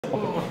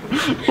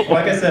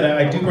Like I said,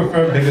 I do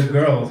prefer bigger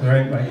girls,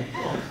 right? Like,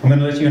 I'm going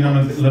to let you in on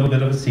a little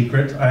bit of a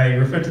secret. I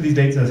refer to these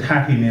dates as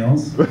happy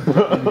meals.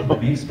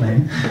 Let me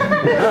explain.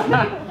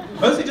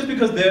 Mostly just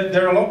because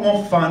they're a lot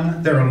more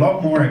fun, they're a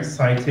lot more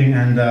exciting,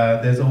 and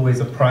there's always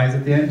a prize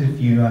at the end, if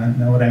you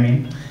know what I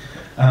mean.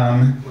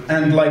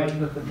 And like,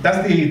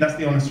 that's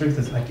the honest truth.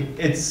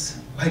 It's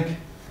like,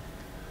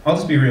 I'll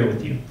just be real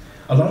with you.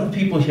 A lot of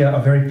people here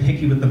are very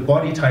picky with the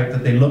body type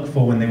that they look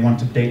for when they want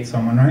to date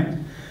someone, right?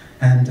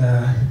 And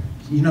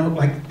you know,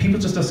 like, people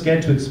just are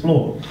scared to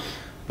explore.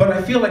 But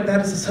I feel like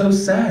that is so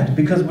sad,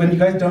 because when you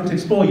guys don't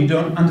explore, you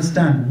don't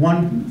understand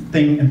one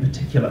thing in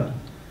particular.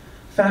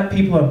 Fat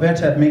people are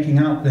better at making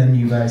out than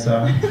you guys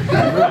are.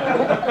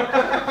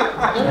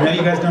 I know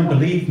you guys don't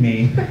believe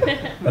me,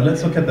 but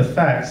let's look at the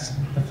facts.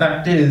 The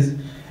fact is,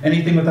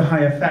 anything with a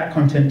higher fat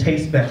content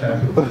tastes better.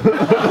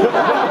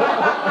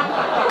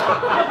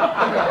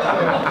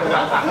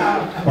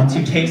 Once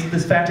you taste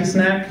this fatty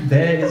snack,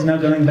 there is no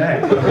going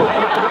back.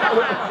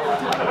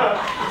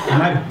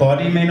 My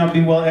body may not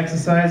be well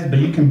exercised, but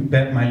you can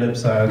bet my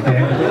lips are, okay?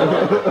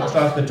 Just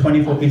after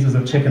 24 pieces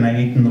of chicken I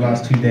ate in the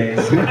last 2 days.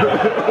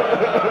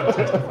 I'll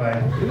testify.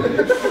 And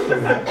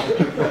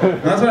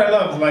that's what I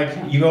love, like,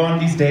 you go on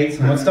these dates,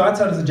 and what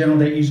starts out as a general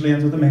date usually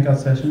ends with a makeout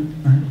session.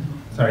 Right?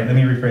 Sorry, let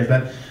me rephrase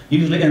that.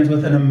 Usually ends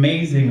with an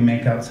amazing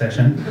makeout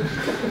session,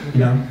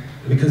 you know?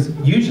 Because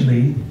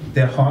usually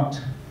they're hot,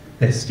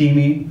 they're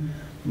steamy,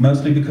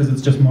 mostly because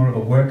it's just more of a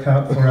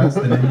workout for us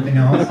than anything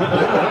else.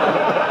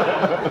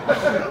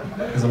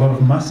 There's a lot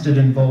of mustard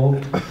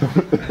involved. So I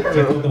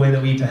thought the way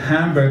that we eat a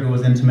hamburger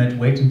was intimate.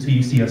 Wait until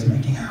you see us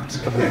making out.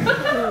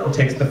 It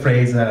takes the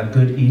phrase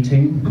good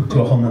eating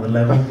to a whole nother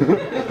level.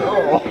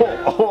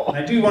 And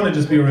I do want to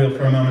just be real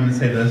for a moment and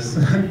say this.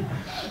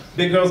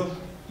 Big girls,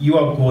 you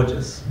are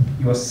gorgeous.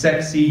 You are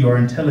sexy, you are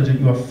intelligent,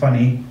 you are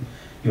funny.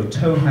 Your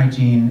toe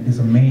hygiene is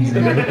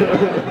amazing.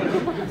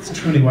 It's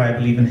truly why I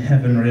believe in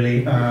heaven,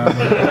 really.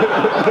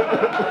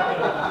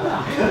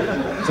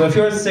 So if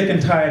you're as sick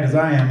and tired as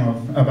I am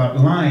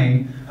about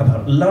lying,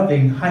 about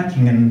loving,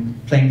 hiking, and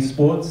playing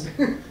sports,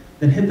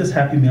 then hit this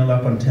Happy Meal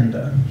up on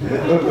Tinder.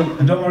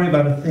 And don't worry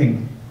about a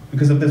thing,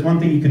 because if there's one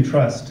thing you can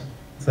trust,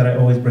 it's that I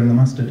always bring the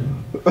mustard.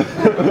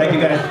 Thank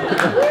you, guys.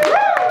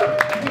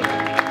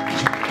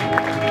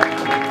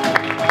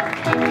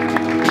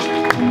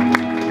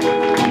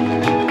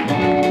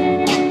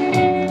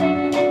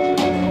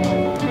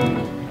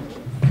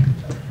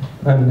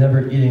 I'm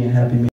never eating a Happy Meal.